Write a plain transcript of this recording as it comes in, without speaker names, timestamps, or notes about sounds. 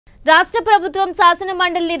రాష్ట్ర ప్రభుత్వం శాసన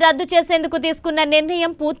మండలిని రద్దు చేసేందుకు తీసుకున్న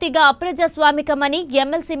నిర్ణయం పూర్తిగా అప్రజాస్వామికమని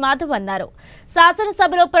ఎమ్మెల్సీ మాధవ్ అన్నారు.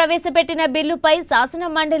 శాసనసభలో ప్రవేశపెట్టిన బిల్లుపై శాసన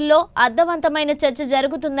మండలిలో అర్థవంతమైన చర్చ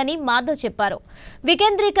జరుగుతుందని మాధవ్ చెప్పారు.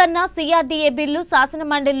 వికేంద్రీకరణ సిఆర్డీఏ బిల్లు శాసన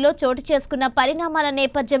మండలిలో చోటు చేసుకున్న పరిణామాల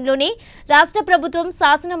నేపథ్యంలోనే రాష్ట్ర ప్రభుత్వం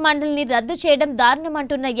శాసన మండలిని రద్దు చేయడం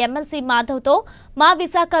దారుణమంటున్న ఎమ్మెల్సీ మాధవ్తో మా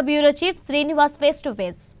Visakha bureau chief Srinivas face to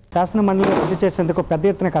face. శాసన మండలి రద్దు చేసేందుకు పెద్ద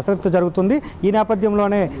ఎత్తున కసరత్తు జరుగుతుంది. ఈ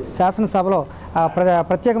నేపథ్యంలోనే శాసనసభలో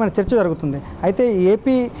ప్రత్యేకమైన చర్చ జరుగుతుంది. అయితే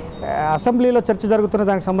ఏపీ అసెంబ్లీలో చర్చ జరుగుతున్న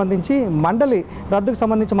దానికి సంబంధించి మండలి రద్దుకు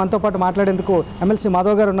సంబంధించి మనతో పాటు మాట్లాడేందుకు ఎమ్మెల్సీ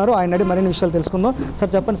మాధవ్ గారు ఉన్నారు. ఆయన అడిగి మరిన్ని విషయాలు తెలుసుకుందాం.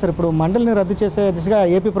 సార్ చెప్పండి సార్, ఇప్పుడు మండలిని రద్దు చేసే దిశగా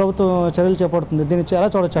ఏపీ ప్రభుత్వం చర్యలు చేపడుతుంది. దీన్ని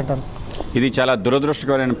ఎలా చూడొచ్చు అంటారు? ఇది చాలా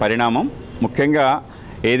దురదృష్టకరమైన పరిణామం. ముఖ్యంగా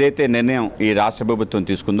ఏదైతే నిర్ణయం ఈ రాష్ట్ర ప్రభుత్వం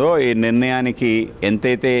తీసుకుందో ఈ నిర్ణయానికి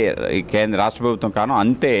ఎంతైతే రాష్ట్ర ప్రభుత్వం కారణం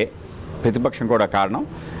అంతే ప్రతిపక్షం కూడా కారణం.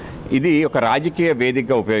 ఇది ఒక రాజకీయ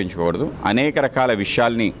వేదికగా ఉపయోగించకూడదు. అనేక రకాల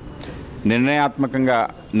విషయాల్ని నిర్ణయాత్మకంగా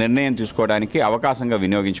నిర్ణయం తీసుకోవడానికి అవకాశంగా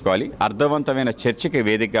వినియోగించుకోవాలి. అర్థవంతమైన చర్చకి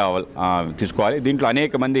వేదికగా తీసుకోవాలి. దీంట్లో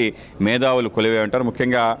అనేక మంది మేధావులు కొలువై ఉంటారు.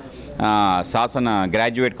 ముఖ్యంగా శాసన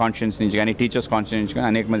గ్రాడ్యుయేట్ కాన్స్టిట్యూన్సీ నుంచి కానీ టీచర్స్ కాన్స్టిట్యూన్సీ నుంచి కానీ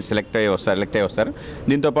అనేక మంది ఎలక్ట్ అయ్యి వస్తారు.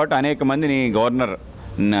 దీంతోపాటు అనేక మందిని గవర్నర్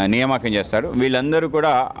నియామకం చేస్తాడు. వీళ్ళందరూ కూడా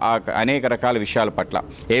అనేక రకాల విషయాల పట్ల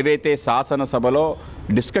ఏవైతే శాసనసభలో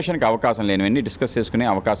డిస్కషన్కి అవకాశం లేనివన్నీ డిస్కస్ చేసుకునే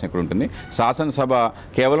అవకాశం ఇక్కడ ఉంటుంది. శాసనసభ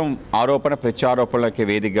కేవలం ఆరోపణ ప్రత్యారోపణలకి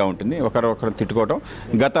వేదికగా ఉంటుంది. ఒకరొకరు తిట్టుకోవడం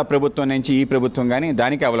గత ప్రభుత్వం నుంచి ఈ ప్రభుత్వం కానీ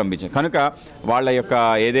దానికి అవలంబించింది కనుక వాళ్ళ యొక్క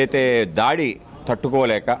ఏదైతే దాడి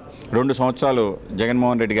తట్టుకోలేక 2 సంవత్సరాలు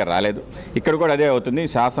జగన్మోహన్ రెడ్డి గారు రాలేదు. ఇక్కడ కూడా అదే అవుతుంది.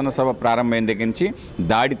 శాసనసభ ప్రారంభమైన దగ్గర నుంచి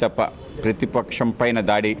దాడి తప్ప ప్రతిపక్షం పైన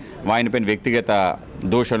దాడి, వాయినపైన వ్యక్తిగత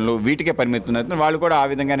దూషణలు వీటికే పరిమితున్నారు. వాళ్ళు కూడా ఆ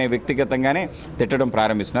విధంగానే వ్యక్తిగతంగానే తిట్టడం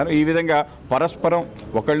ప్రారంభిస్తున్నారు. ఈ విధంగా పరస్పరం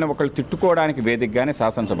ఒకళ్ళు తిట్టుకోవడానికి వేదికగానే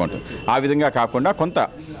శాసనసభ ఉంటుంది. ఆ విధంగా కాకుండా కొంత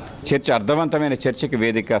చర్చ, అర్థవంతమైన చర్చకి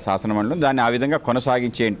వేదిక శాసనమండలి, దాన్ని ఆ విధంగా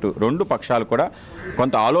కొనసాగించేంటూ 2 పక్షాలు కూడా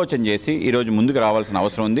కొంత ఆలోచన చేసి ఈరోజు ముందుకు రావాల్సిన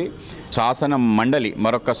అవసరం ఉంది. శాసన మండలి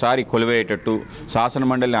మరొకసారి కొలువేటట్టు శాసన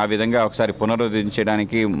మండలిని ఆ విధంగా ఒకసారి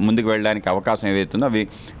పునరుద్ధరించడానికి ముందుకు వెళ్ళడానికి అవకాశం ఏదైతుందో అవి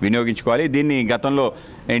వినియోగించుకోవాలి. దీన్ని గతంలో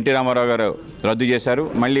ఎన్టీ రామారావు గారు రద్దు చేశారు.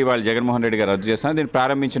 మళ్ళీ వాళ్ళు జగన్మోహన్ రెడ్డి గారు రద్దు చేస్తున్నారు. దీన్ని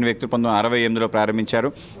ప్రారంభించిన వ్యక్తులు 1968లో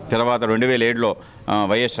ప్రారంభించారు. తర్వాత 2007లో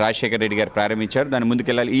వైఎస్ రాజశేఖర రెడ్డి గారు ప్రారంభించారు. దాన్ని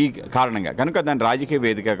ముందుకెళ్ళాలి. ఈ కారణంగా కనుక దాన్ని రాజకీయ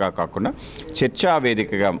వేదికగా కాకుండా చర్చా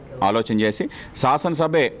వేదికగా ఆలోచన చేసి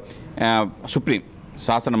శాసనసభే సుప్రీం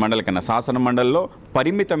శాసన మండలి కన్నా శాసన మండలిలో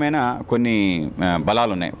పరిమితమైన కొన్ని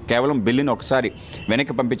బలాలు ఉన్నాయి. కేవలం బిల్లుని ఒకసారి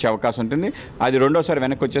వెనక్కి పంపించే అవకాశం ఉంటుంది. అది రెండోసారి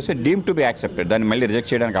వెనక్కి వచ్చేసి డీమ్ టు బి యాక్సెప్టెడ్, దాన్ని మళ్ళీ రిజెక్ట్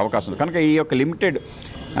చేయడానికి అవకాశం ఉంది. కనుక ఈ యొక్క లిమిటెడ్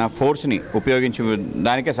ఫోర్స్ని ఉపయోగించే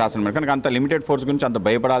దానికే శాసనం. కనుక అంత లిమిటెడ్ ఫోర్స్ గురించి అంత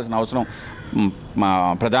భయపడాల్సిన అవసరం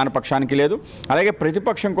ప్రధాన పక్షానికి లేదు. అలాగే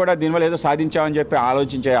ప్రతిపక్షం కూడా దీనివల్ల ఏదో సాధించామని చెప్పి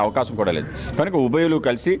ఆలోచించే అవకాశం కూడా లేదు. కనుక ఉభయులు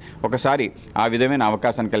కలిసి ఒకసారి ఆ విధమైన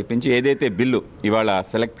అవకాశాన్ని కల్పించి ఏదైతే బిల్లు ఇవాళ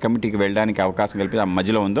సెలెక్ట్ కమిటీకి వెళ్ళడానికి అవకాశం కల్పించి ఆ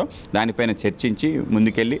మధ్యలో ఉందో దానిపైన చర్చించి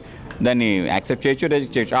ముందుకెళ్ళి దాన్ని యాక్సెప్ట్ చేయొచ్చు,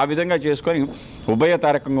 రిజెక్ట్ చేయొచ్చు. ఆ విధంగా చేసుకొని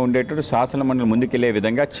ఉభయతారకంగా ఉండేటట్టు శాసన మండలి ముందుకెళ్లే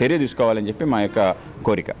విధంగా చర్య తీసుకోవాలని చెప్పి మా యొక్క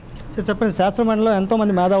కోరిక. సార్ చెప్పండి, శాసన మండలిలో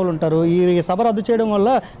ఎంతోమంది మేధావులు ఉంటారు. ఈ సభ రద్దు చేయడం వల్ల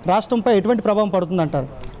రాష్ట్రంపై ఎటువంటి ప్రభావం పడుతుందంటారు?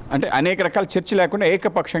 అంటే అనేక రకాల చర్చ లేకుండా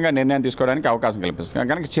ఏకపక్షంగా నిర్ణయం తీసుకోవడానికి అవకాశం కల్పిస్తుంది.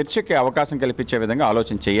 కనుక చర్చకి అవకాశం కల్పించే విధంగా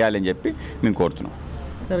ఆలోచన చేయాలని చెప్పి మేము కోరుతున్నాం.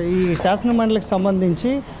 సార్, ఈ శాసన మండలికి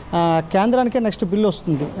సంబంధించి కేంద్రానికే నెక్స్ట్ బిల్లు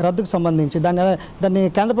వస్తుంది రద్దుకు సంబంధించి. దాన్ని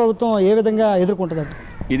కేంద్ర ప్రభుత్వం ఏ విధంగా ఎదుర్కొంటుందంటే?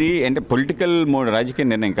 ఇది అంటే పొలిటికల్ రాజకీయ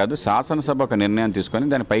నిర్ణయం కాదు. శాసనసభ ఒక నిర్ణయం తీసుకొని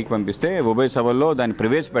దాన్ని పైకి పంపిస్తే ఉభయ సభల్లో దాన్ని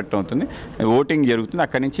ప్రవేశపెట్టడం అవుతుంది. ఓటింగ్ జరుగుతుంది.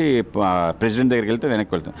 అక్కడి నుంచి ప్రెసిడెంట్ దగ్గరికి వెళ్తే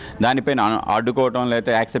వెనక్కి వెళ్తుంది. దానిపైన అడ్డుకోవటం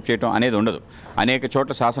లేకపోతే యాక్సెప్ట్ చేయడం అనేది ఉండదు. అనేక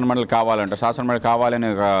చోట్ల శాసన మండలి కావాలంటే శాసన మండలి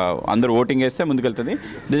కావాలని అందరూ ఓటింగ్ వేస్తే ముందుకెళ్తుంది,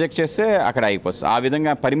 రిజెక్ట్ చేస్తే అక్కడ అయిపోతుంది. ఆ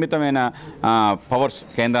విధంగా పరిమితమైన పవర్స్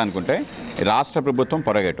కేంద్రానికి ఉంటే రాష్ట్ర ప్రభుత్వం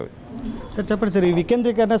పొరగేటవి. సార్ చెప్పండి సార్, ఈ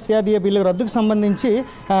వికేంద్రీకరణ సిఆర్డీఏ బిల్లు రద్దుకు సంబంధించి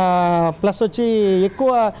ప్లస్ వచ్చి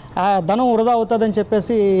ఎక్కువ ధనం వృధా అవుతుందని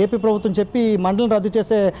చెప్పేసి ఏపీ ప్రభుత్వం చెప్పి మండలిని రద్దు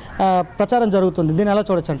చేసే ప్రచారం జరుగుతుంది. దీన్ని ఎలా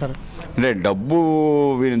చూడొచ్చు అంటారు? అంటే డబ్బు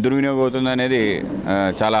దుర్వినియోగం అవుతుంది అనేది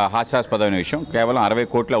చాలా హాస్యాస్పదమైన విషయం. కేవలం 60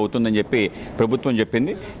 కోట్లు అవుతుందని చెప్పి ప్రభుత్వం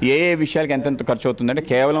చెప్పింది. ఏ విషయాలకి ఎంతెంత ఖర్చు అవుతుందంటే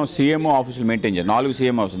కేవలం సీఎంఓ ఆఫీసులు మెయింటైన్ చేయాలి. 4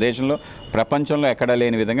 సీఎంఓ ఆఫీసులు దేశంలో ప్రపంచంలో ఎక్కడా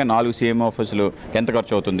లేని విధంగా 4 సీఎంఓ ఆఫీసులు ఎంత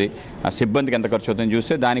ఖర్చు అవుతుంది, సిబ్బందికి ఎంత ఖర్చు అవుతుంది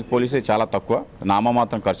చూస్తే దానికి పోలీసే చాలా తక్కువ,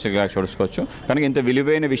 నామమాత్రం ఖర్చుగా చూసుకోవచ్చు. కనుక ఇంత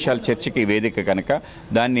విలువైన విషయాలు చర్చకి వేదిక కనుక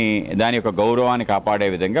దాని యొక్క గౌరవాన్ని కాపాడే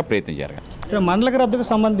విధంగా ప్రయత్నం జరగాలి. మండలిక రద్దుకు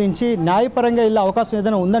సంబంధించి న్యాయపరంగా వెళ్ళే అవకాశం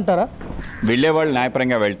ఏదైనా ఉందంటారా? వెళ్ళేవాళ్ళు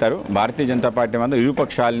న్యాయపరంగా వెళ్తారు. భారతీయ జనతా పార్టీ వద్ద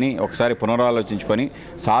ఇరుపక్షాలని ఒకసారి పునరాలోచించుకొని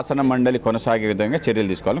శాసన మండలి కొనసాగే విధంగా చర్యలు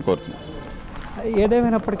తీసుకోవాలని కోరుతున్నాను.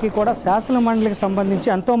 ఏదేమైనప్పటికీ కూడా శాసన మండలికి సంబంధించి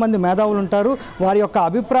ఎంతోమంది మేధావులు ఉంటారు. వారి యొక్క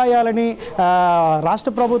అభిప్రాయాలని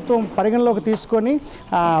రాష్ట్ర ప్రభుత్వం పరిగణలోకి తీసుకొని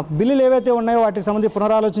బిల్లులు ఏవైతే ఉన్నాయో వాటికి సంబంధించి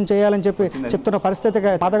పునరాలోచన చేయాలని చెప్తున్న పరిస్థితి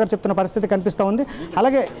మాధవ్ గారు చెప్తున్న పరిస్థితి కనిపిస్తూ ఉంది.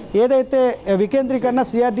 అలాగే ఏదైతే వికేంద్రీకరణ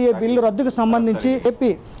సిఆర్డీఏ బిల్లు రద్దుకు సంబంధించి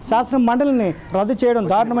ఏపీ శాసన మండలిని రద్దు చేయడం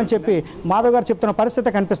దారుణమని చెప్పి మాధవ్ గారు చెప్తున్న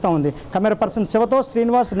పరిస్థితి కనిపిస్తూ ఉంది. Camera person శివతో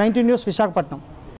Srinivas, 19 news, Visakhapatnam.